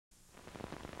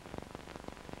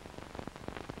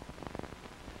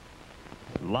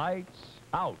Lights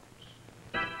out.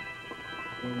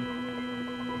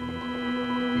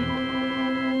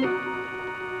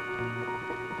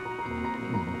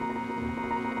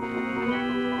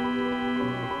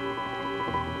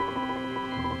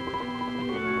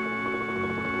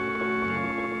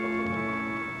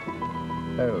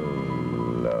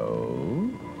 Hello.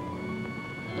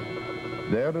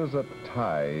 There is a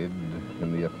tide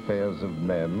in the affairs of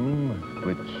men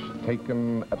which,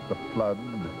 taken at the flood,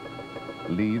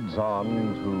 leads on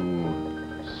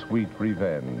to sweet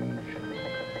revenge.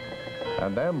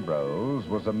 And Ambrose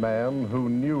was a man who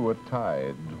knew a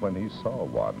tide when he saw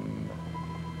one.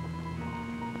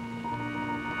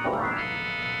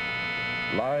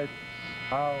 Lights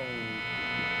out.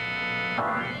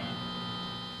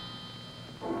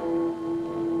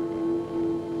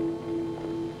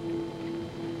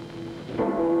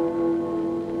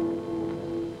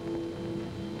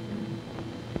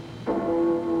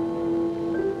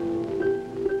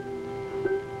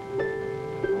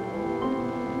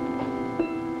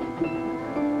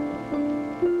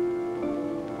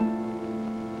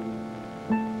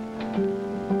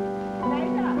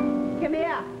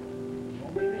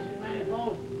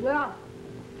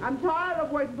 I'm tired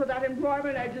of waiting for that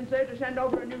employment agency to send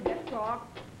over a new desk clerk.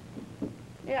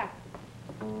 Here.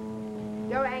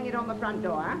 Go hang it on the front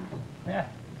door, huh? Yeah.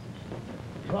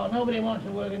 Well, nobody wants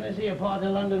to work in this here part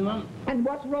of London, Mum. And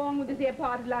what's wrong with this here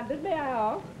part of London, may I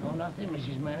ask? Oh, nothing,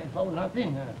 Mrs. Manifold,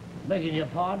 nothing. Begging your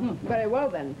pardon. Very well,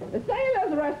 then. The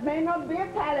Sailor's Rest may not be a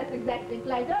palace exactly,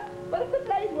 Slater, but it's a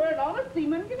place where an honest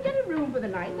seaman can get a room for the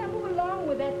night. Now move along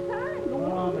with that sign. Go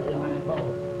on, Mrs.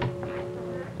 Manifold.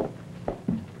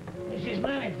 Mrs.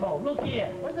 Manifold, look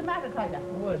here. What's the matter, Slater?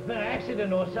 Oh, there's been an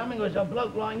accident or something. There's a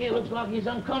bloke lying here. Looks like he's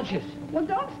unconscious. Well,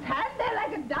 don't stand there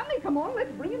like a dummy. Come on,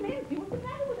 let's bring him in. See what's the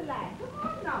matter with the lad. Come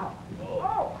on now.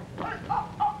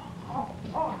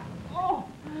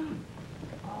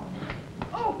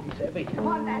 Oh. He's heavy. Come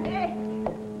on, Daddy.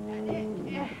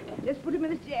 Let's put him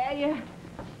in the chair here.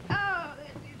 Oh,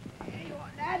 there you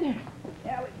are, Dad.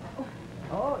 There we go.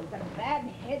 Oh, he's got a bad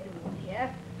head wound here.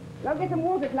 Go get some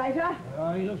water, Slater.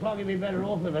 Oh, he looks like he'd be better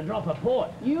off with a drop of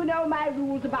port. You know my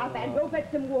rules about that. Go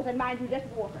fetch some water, and mind you, just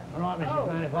water. All right, Mrs.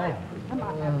 Manifold. Come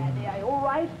on, now, Daddy. Are you all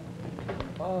right?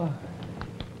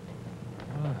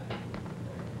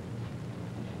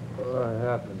 What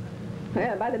happened?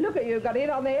 Well, by the look of you, got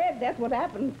hit on the head. That's what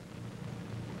happened.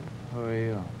 Who are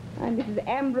you? I'm Mrs.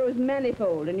 Ambrose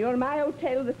Manifold, and you're in my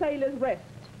hotel, the Sailor's Rest.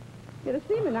 You're a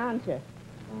seaman, aren't you?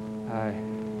 Hi.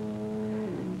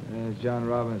 John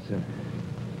Robinson.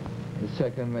 The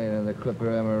second mate on the clipper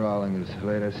Emma Rawlings,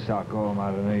 later Stockholm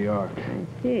out of New York. I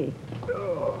see.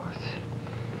 Oh,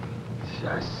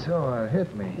 I saw it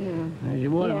hit me. Yeah. There's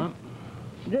your water, Mum.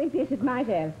 Drink this, it might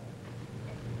have.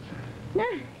 Now,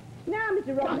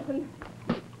 Mr. Robinson.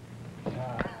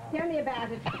 Tell me about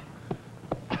it.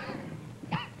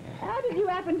 How did you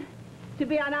happen to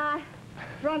be on our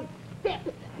front steps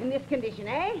in this condition,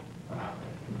 eh?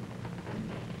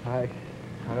 I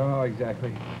don't know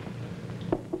exactly.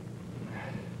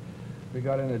 We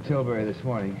got into Tilbury this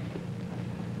morning.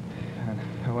 And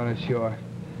I went ashore,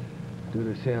 due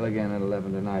to sail again at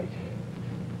 11 tonight.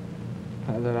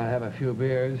 I thought I'd have a few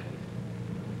beers.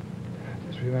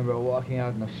 Just remember walking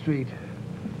out in the street.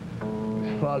 It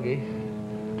was foggy.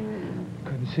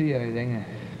 Couldn't see anything.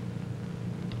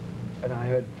 And I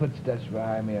heard footsteps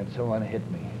behind me and someone hit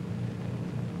me.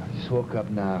 I just woke up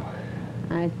now.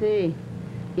 I see.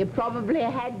 You probably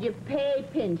had your pay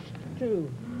pinched, too.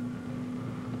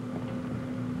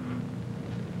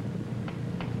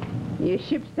 Your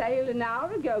ship sailed an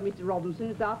hour ago, Mr. Robinson.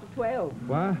 It's after 12.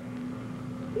 What?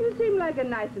 You seem like a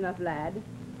nice enough lad.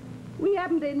 We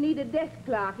happen to need a desk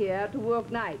clerk here to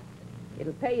work nights.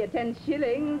 It'll pay you 10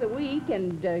 shillings a week,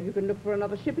 and you can look for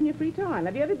another ship in your free time.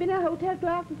 Have you ever been a hotel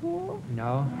clerk before?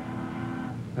 No.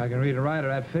 I can read and write or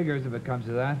add figures if it comes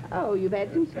to that. Oh, you've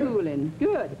had some schooling.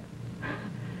 Good.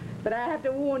 But I have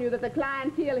to warn you that the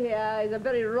clientele here is a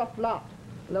very rough lot.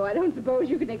 Though I don't suppose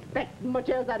you can expect much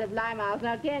else out of Limehouse,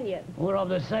 now can you? We're of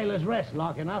the Sailor's Rest,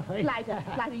 like enough, eh? Slater,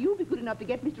 you'll be good enough to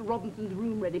get Mr. Robinson's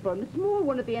room ready for him. The small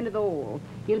one at the end of the hall.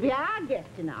 He'll be our guest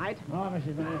tonight. All right,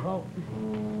 Mrs. Manifold.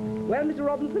 Well, Mr.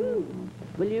 Robinson,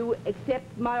 will you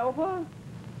accept my offer?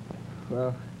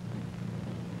 Well,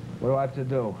 what do I have to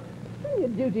do? Well, your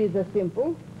duties are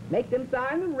simple. Make them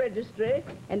sign the registry,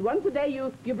 and once a day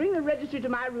you bring the registry to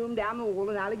my room down the hall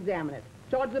and I'll examine it.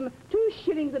 Charge them 2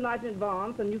 shillings a night in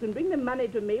advance, and you can bring the money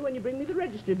to me when you bring me the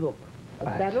registry book. Is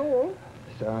that all?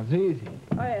 Sounds easy.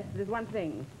 Oh, yes, there's one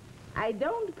thing. I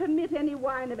don't permit any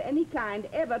wine of any kind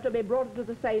ever to be brought to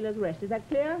the Sailor's Rest. Is that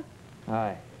clear?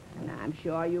 Aye. And I'm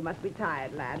sure you must be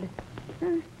tired, lad.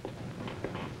 Will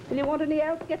you want any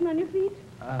help getting on your feet?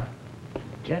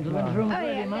 Gentleman's room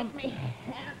ready, yeah, Mum. let me.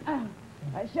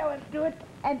 Show him to it.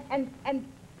 And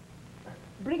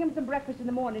bring him some breakfast in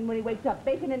the morning when he wakes up.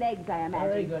 Bacon and eggs, I imagine.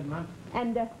 Very good, Mum.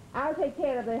 And I'll take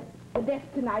care of the desk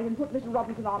tonight and put Mr.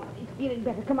 Robinson on. He's feeling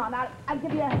better. Come on, I'll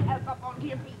give you a help up onto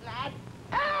your feet, lad.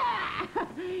 Ah!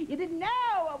 You didn't know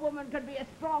a woman could be as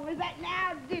strong as that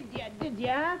now, did you? Did you,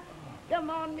 huh? Come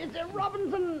on, Mr.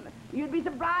 Robinson. You'd be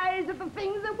surprised at the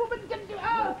things a woman can do.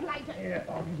 Oh, Clyde. Yeah,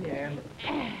 yeah.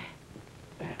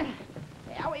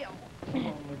 There we are.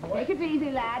 Take it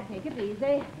easy, lad. Take it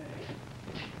easy.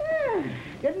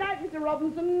 Good night, Mr.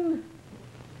 Robinson.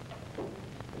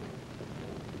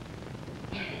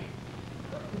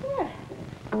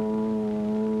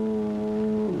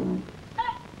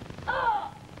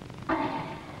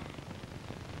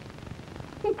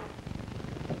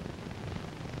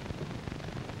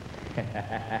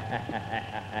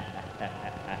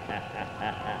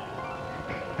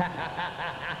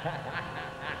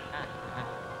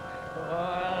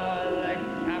 Oh, the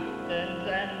captains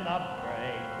and the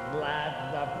brave lads,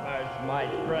 the first my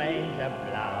brains have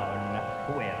blown.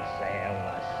 We'll sail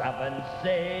the 7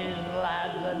 seas,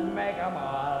 lads, and make 'em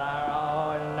all our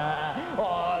own.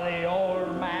 Oh, the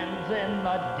old man's in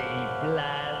the deep,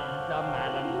 lads, the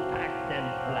madam's packed and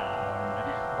flown.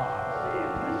 I'll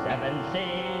sail the 7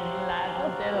 seas, lads,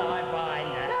 until I find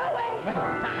that. No way!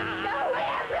 No way,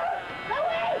 Ambrose! No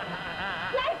way!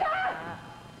 Later!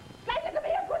 Later, come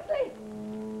here quickly!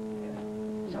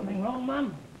 Something wrong,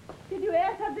 Mum? Did you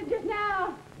hear something just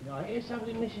now? Did I hear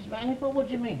something, Mrs. Manifold? What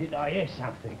do you mean, did I hear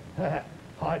something?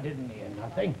 I didn't hear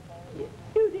nothing.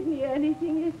 You didn't hear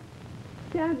anything. It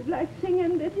sounded like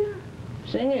singing, did you?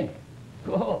 Singing?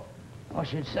 Oh, I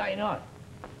should say not.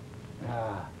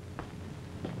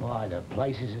 Why, the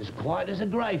place is as quiet as a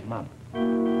grave, Mum.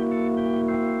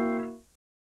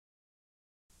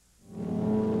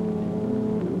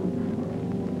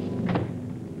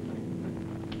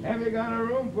 Have you got a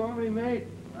room for me, mate?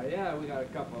 Yeah, we got a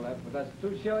couple left, but that's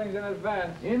 2 shillings in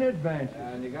advance. In advance.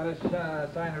 And you got to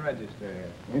sign the register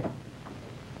here.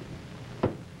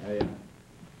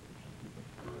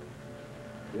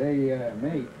 There you are. Say,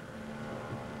 mate,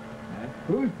 Huh?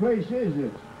 whose place is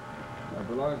this? It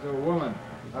belongs to a woman.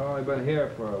 I've only been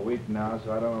here for a week now,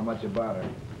 so I don't know much about her.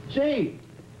 Say,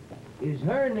 is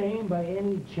her name by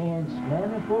any chance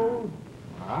Manifold?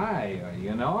 Aye,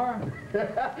 you know her?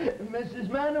 Mrs.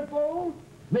 Manifold?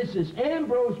 Mrs.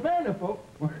 Ambrose Manifold?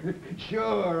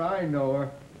 Sure, I know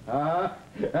her.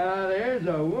 There's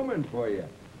a woman for you.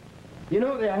 You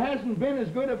know, there hasn't been as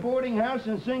good a boarding house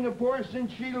in Singapore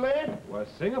since she left. Was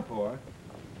Singapore?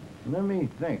 Let me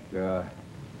think.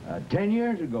 10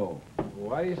 years ago.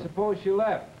 Why do you suppose she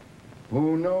left?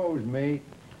 Who knows, mate?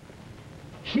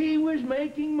 She was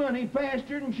making money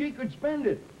faster than she could spend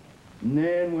it. And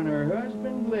then when her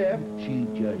husband left, she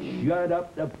just shut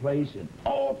up the place and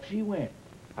off she went.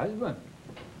 Husband?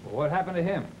 Well, what happened to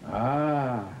him?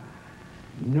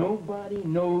 Nobody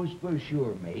knows for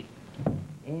sure, mate.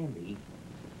 Andy,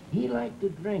 he liked to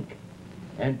drink.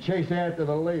 And chase after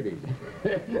the ladies.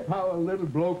 How a little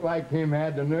bloke like him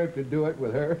had the nerve to do it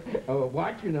with her,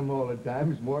 watching him all the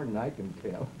time, is more than I can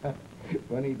tell.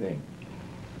 Funny thing.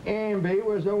 Amby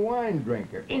was a wine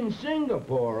drinker in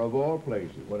Singapore, of all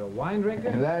places. What, a wine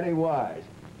drinker? That he was.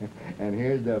 And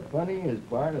here's the funniest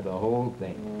part of the whole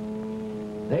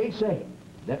thing. They say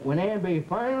that when Amby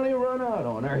finally run out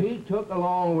on her, he took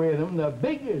along with him the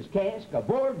biggest cask of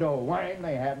Bordeaux wine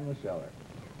they had in the cellar.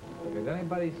 Has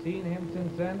anybody seen him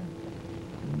since then?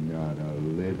 Not a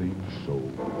living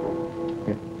soul.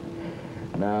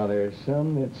 Now, there's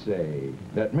some that say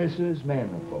that Mrs.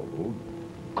 Manifold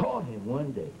caught him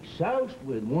one day, soused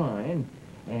with wine,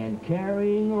 and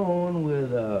carrying on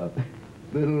with a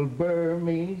little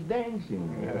Burmese dancing.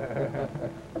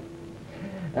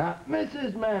 Now,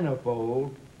 Mrs.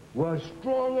 Manifold was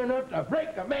strong enough to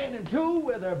break a man in 2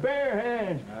 with her bare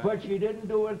hands, but she didn't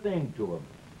do a thing to him.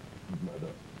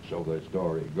 So the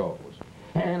story goes.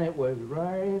 And it was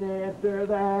right after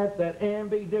that that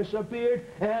Amby disappeared,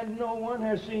 and no one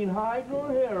has seen hide nor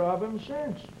hair of him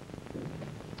since.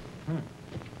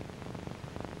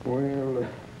 Well,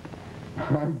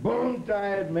 I'm bone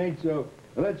tired, mate, so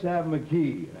let's have him a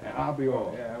key. I'll be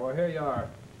off. Yeah, well, here you are.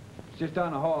 It's just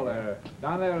down the hall there.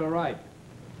 Down there to the right.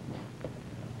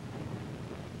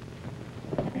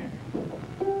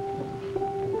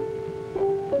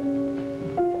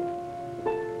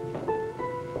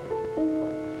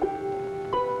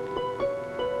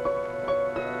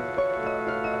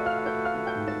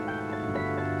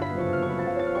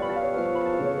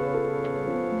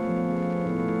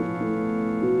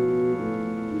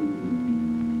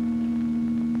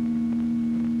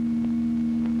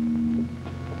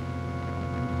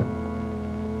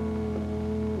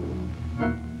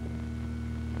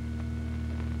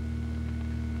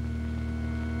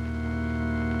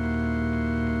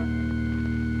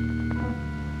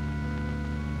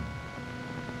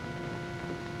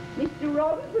 Mr.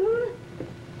 Robinson?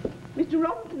 Mr.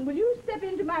 Robinson, will you step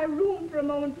into my room for a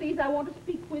moment, please? I want to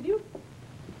speak with you.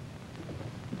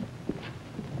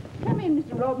 Come in,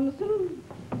 Mr. Robinson.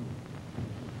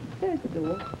 There's the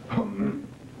door.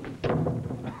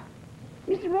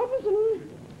 Mr. Robinson,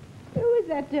 who is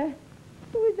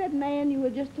that man you were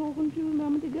just talking to a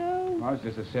moment ago? I was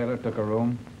just a sailor, took a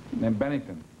room, named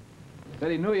Bennington.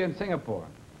 Said he knew you in Singapore.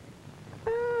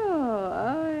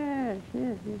 Oh, yes.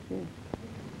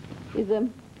 Is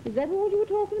that all you were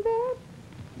talking about?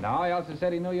 No, he also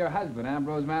said he knew your husband,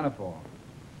 Ambrose Manifold.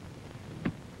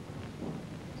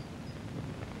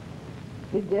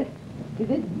 Did this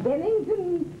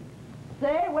Bennington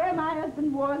say where my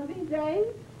husband was these days?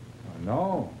 Oh,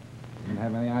 no, didn't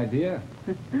have any idea.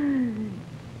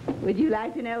 Would you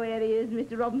like to know where he is,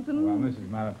 Mr. Robinson? Well, Mrs.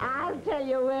 Manifold. I'll tell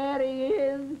you where he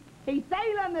is. He's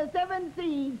sailing the seven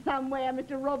seas somewhere,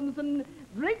 Mr. Robinson,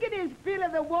 drinking his fill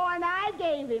of the wine I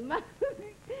gave him.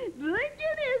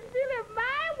 Drinking his fill of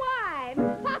my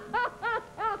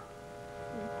wine.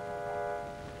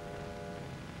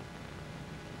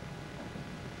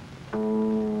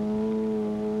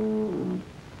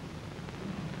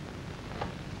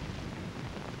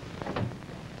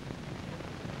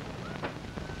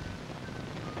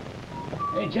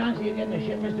 Any chance of you getting a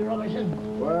ship, Mr.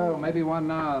 Robinson? Well, maybe one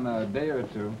now in a day or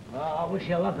two. Oh, I wish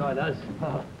you luck, I does.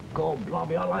 God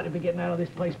blimey, I'd like to be getting out of this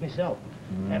place myself.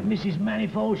 And Mrs.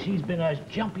 Manifold, she's been as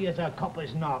jumpy as a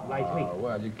copper's knot lately. Oh,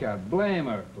 well, you can't blame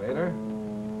her, Clater.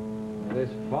 This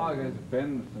fog has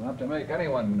been enough to make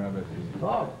anyone nervous these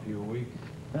Fog? past few weeks.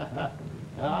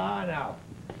 Ah, no.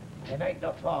 It ain't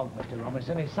the fog, Mr.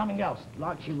 Robinson. It's something else.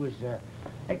 Like she was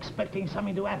expecting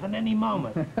something to happen any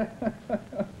moment.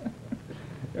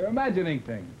 You're imagining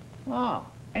things. Oh,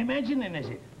 imagining, is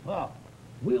it? Well,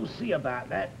 we'll see about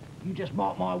that. You just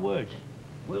mark my words.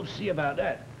 We'll see about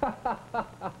that.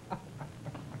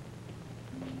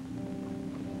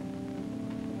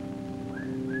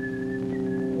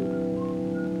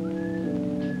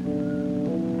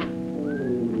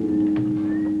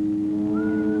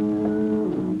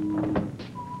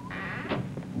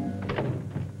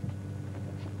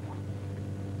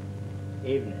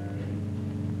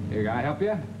 Evening. Here, can I help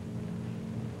you?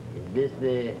 Is this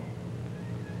the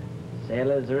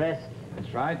Sailor's Rest?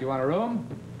 That's right. You want a room?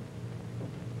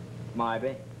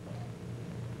 Maybe.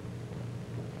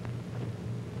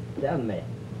 Tell me,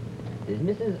 does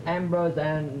Mrs. Ambrose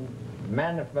and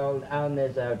Manifold own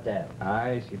this hotel?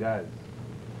 Aye, she does.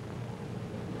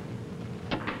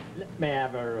 Let me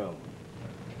have a room.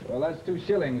 Well, that's 2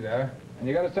 shillings there, and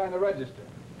you got to sign the register.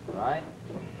 Right?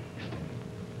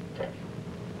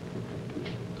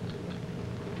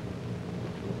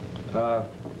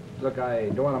 Look, I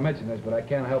don't want to mention this, but I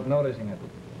can't help noticing it.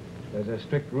 There's a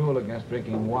strict rule against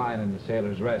drinking wine in the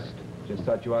Sailor's Rest. Just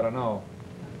thought you ought to know.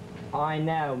 I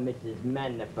know Mrs.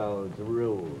 Manifold's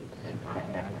rules.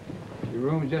 Your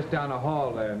room's just down the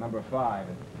hall there, number 5.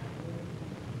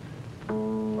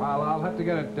 Well, I'll have to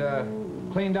get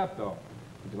it cleaned up, though.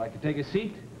 Would you like to take a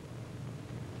seat?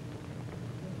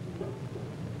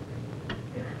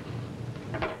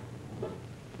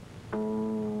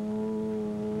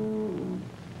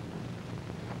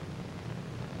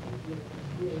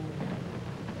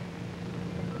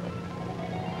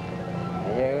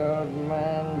 The old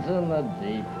man's in the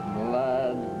deep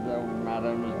blood, the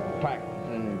madam's packed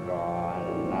and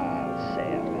gone. I'll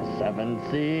sail the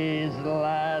 7 seas,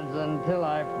 lads, until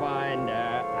I find her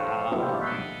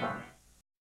out.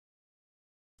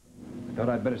 I thought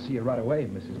I'd better see you right away,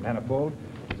 Mrs. Manifold.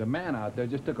 There's a man out there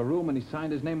just took a room and he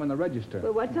signed his name on the register.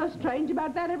 Well, what's so strange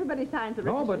about that? Everybody signs the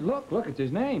register. No, but look, it's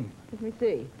his name. Let me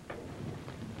see.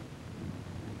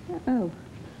 Oh,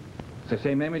 It's the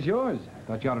same name as yours. I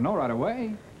thought you ought to know right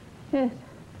away. yes.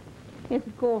 Yes,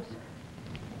 of course.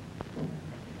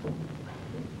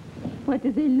 What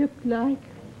does he look like?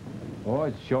 Oh,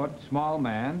 it's a short, small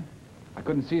man. I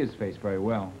couldn't see his face very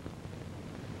well.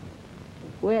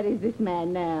 Where is this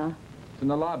man now? It's in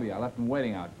the lobby. I left him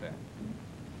waiting out there.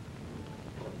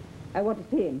 I want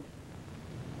to see him.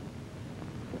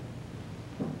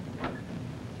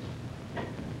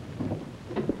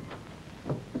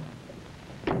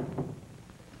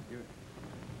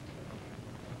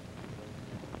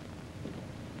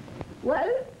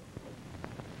 Well,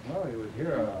 Well, he was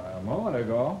here a moment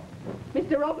ago.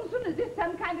 Mr. Robinson, is this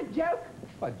some kind of joke?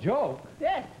 A joke?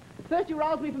 Yes. First you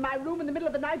roused me from my room in the middle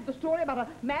of the night with a story about a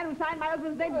man who signed my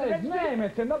husband's name to the His registry. name,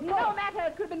 it's in the book. No matter,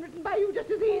 it could have been written by you just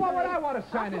as easily. Why would I want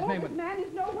to sign his name? This man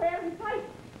is nowhere in sight.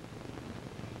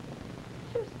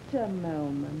 Just a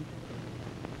moment.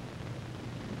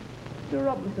 Mr.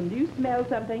 Robinson, do you smell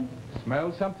something?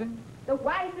 Smell something? The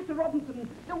wine, Mr. Robinson,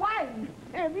 the wine.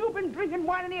 Have you been drinking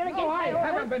wine in here again? No, I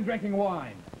haven't been drinking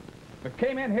wine. If it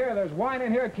came in here, there's wine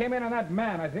in here. It came in on that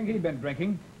man. I think he'd been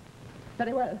drinking.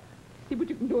 Very well. See what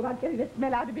you can do about getting the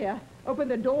smell out of here. Open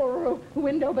the door or a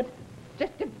window, but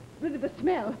just get rid of the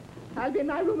smell. I'll be in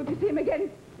my room if you see him again.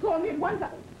 Call me at once.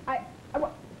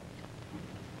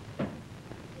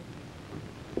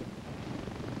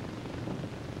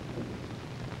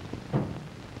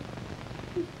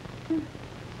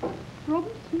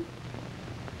 Robinson?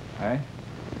 Eh?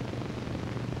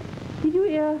 Did you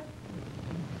hear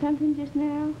something just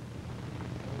now?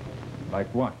 Like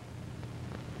what?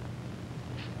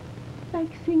 Like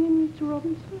singing, Mr.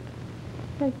 Robinson?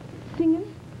 Like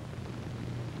singing?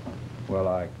 Well,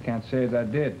 I can't say as I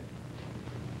did.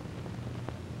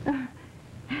 I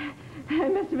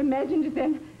must have imagined it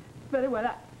then. Very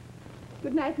well.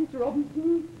 Good night, Mr.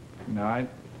 Robinson. Good night.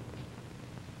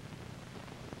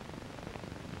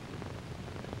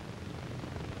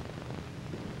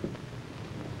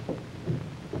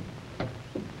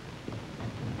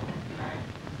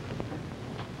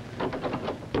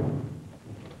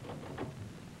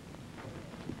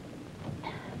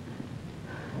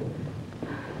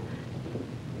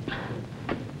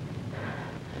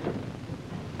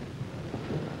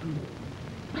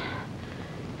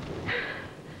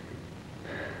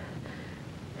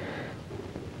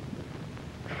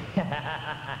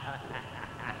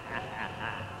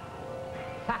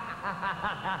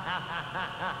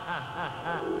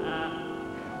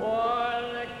 All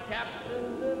the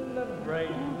captains in the brig,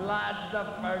 lads, the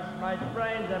first mate's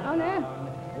brains have blown.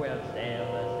 We'll sail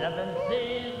the 7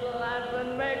 seas, lads,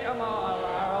 and make 'em all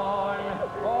our own.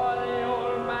 All the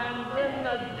old man's in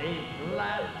the deep,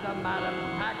 lads, the madam's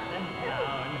packed and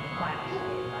down. I'll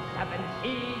sail the 7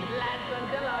 seas, lads,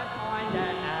 until I find a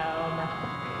helm.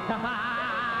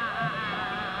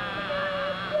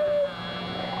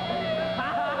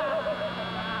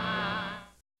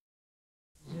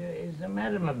 Is the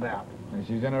madam about?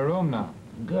 She's in her room now.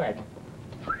 Good.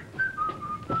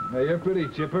 Hey, you're pretty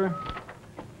chipper.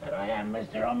 That I am,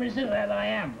 Mr. Robinson, that I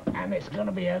am. And it's going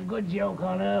to be a good joke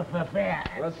on her for fair.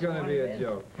 What's going to be a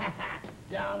joke?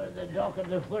 Down at the dock at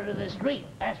the foot of the street.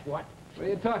 That's what. What are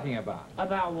you talking about?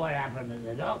 About what happened at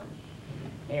the dock.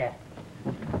 Yeah.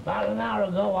 About an hour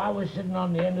ago, I was sitting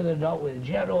on the end of the dock with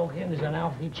Jed Hawkins and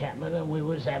Alfie Chapman, and we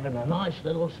was having a nice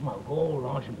little smoke, all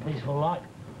nice and peaceful like,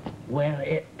 when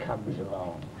it comes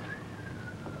along.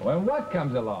 When what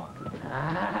comes along?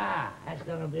 Ah, that's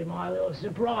going to be my little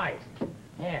surprise.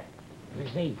 Yeah. You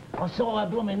see, I saw her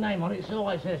blooming name on it, so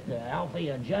I says to Alfie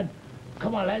and Judd,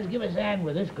 come on, lads, give us a hand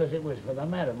with this, because it was for the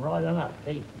madam, right enough.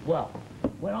 See, well,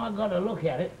 when I got a look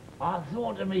at it, I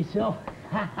thought to myself,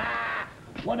 ha ha,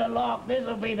 what a lark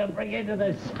this'll be to bring into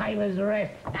the sailor's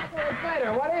rest.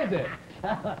 Better, what is it?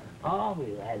 Oh,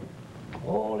 me lad,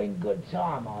 all in good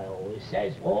time, I always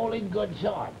says, all in good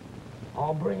time.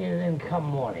 I'll bring it in come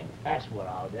morning. That's what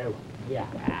I'll do. Yeah.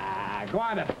 Ah, go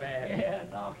on to bed. Yeah,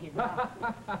 knock it down.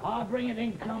 I'll bring it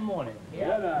in come morning. Yeah,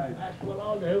 Good night. that's what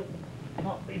I'll do.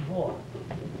 Not before.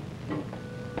 No!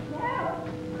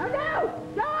 Oh, no!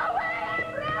 Go away,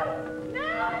 Ambrose! No,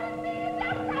 I didn't mean it!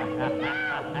 Don't touch me!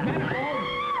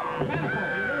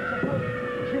 Manifold,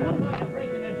 she wouldn't like to break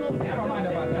in the door. Never mind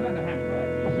about that. Let her have it.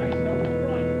 Say so,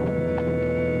 right.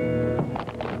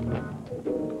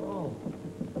 Oh.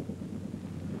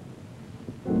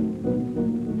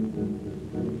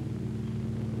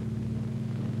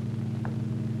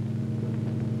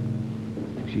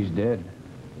 She's dead.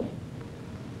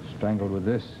 Strangled with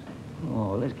this.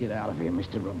 Oh, let's get out of here,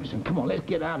 Mr. Robinson. Come on, let's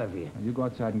get out of here. You go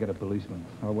outside and get a policeman.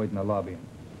 I'll wait in the lobby.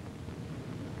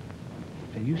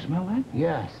 Hey, you smell that?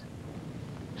 Yes.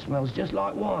 Smells just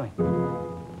like wine.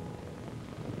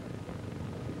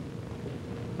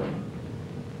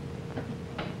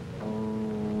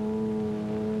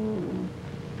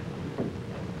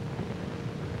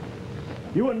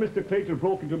 You and Mr. Clayton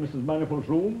broke into Mrs. Manifold's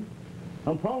room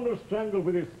and found her strangled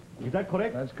with his... Is that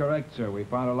correct? That's correct, sir. We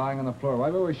found her lying on the floor,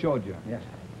 right where we showed you. Yes, sir.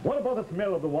 What about the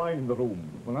smell of the wine in the room?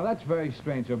 Well, now, that's very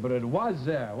strange, sir, but it was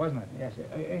there, wasn't it? Yes, sir.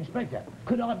 Inspector,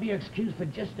 could I be excused for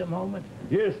just a moment?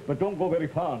 Yes, but don't go very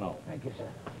far now. Thank you, sir.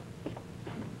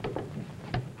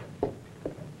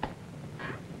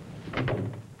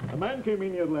 A man came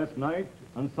in here last night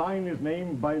and signed his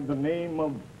name by the name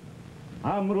of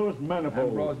Ambrose Manifold.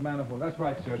 Ambrose Manifold. That's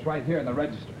right, sir. It's right here in the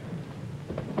register.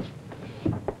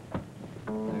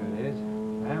 There it is.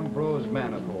 Ambrose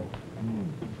Manifold.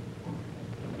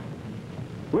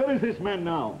 Where is this man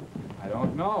now? I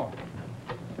don't know.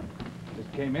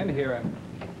 Just came in here and...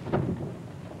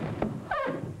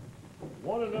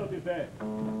 What on earth is that?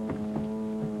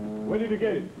 Where did you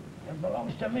get it?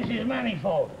 belongs to Mrs.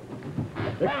 Manifold.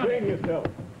 Explain yourself.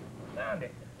 Found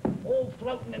it. All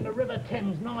floating in the River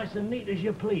Thames, nice and neat as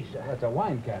you please, sir. That's a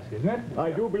wine cask, isn't it?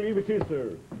 I do believe it is,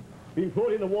 sir. Been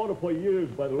floating in the water for years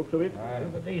by the looks of it.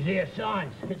 Look at these here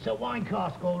signs. It's a wine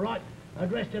cask, all right.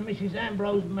 Addressed to Mrs.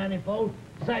 Ambrose Manifold,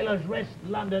 Sailor's Rest,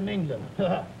 London, England.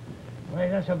 Well,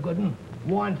 that's a good one.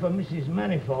 Wine for Mrs.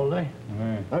 Manifold, eh?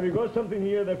 Have you got something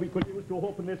here that we could use to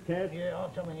open this cask? Yeah, I'll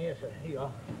come in here, sir. Here you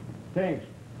are. Thanks.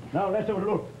 Now let's have a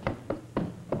look.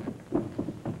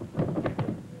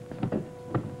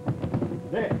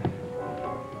 There.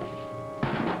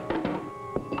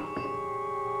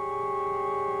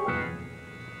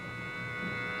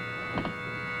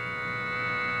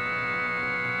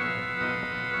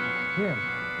 Jim.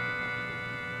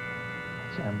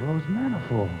 It's Ambrose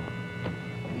Manifold.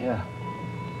 Yeah.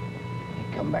 He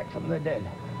come back from the dead.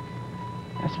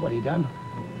 That's what he done.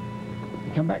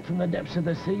 He come back from the depths of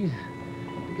the seas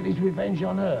to get his revenge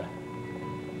on her.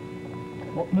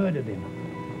 What murdered him.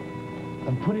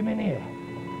 And put him in here.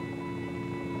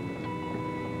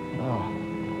 Oh.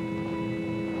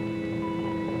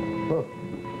 Look.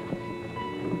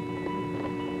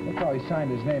 Look how he signed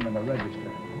his name in the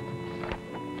register.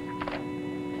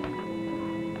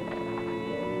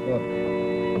 Look.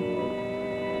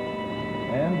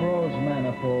 Ambrose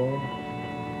Manifold,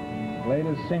 late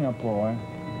of Singapore,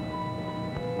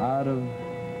 out of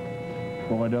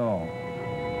Bordeaux.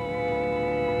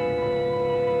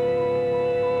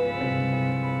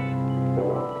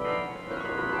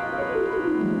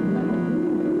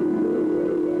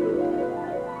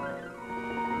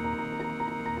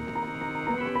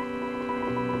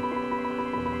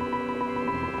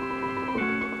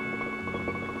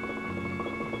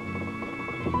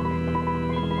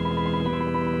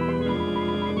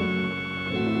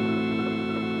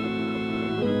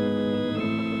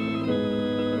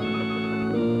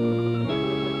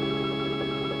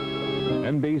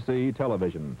 NBC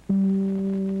Television.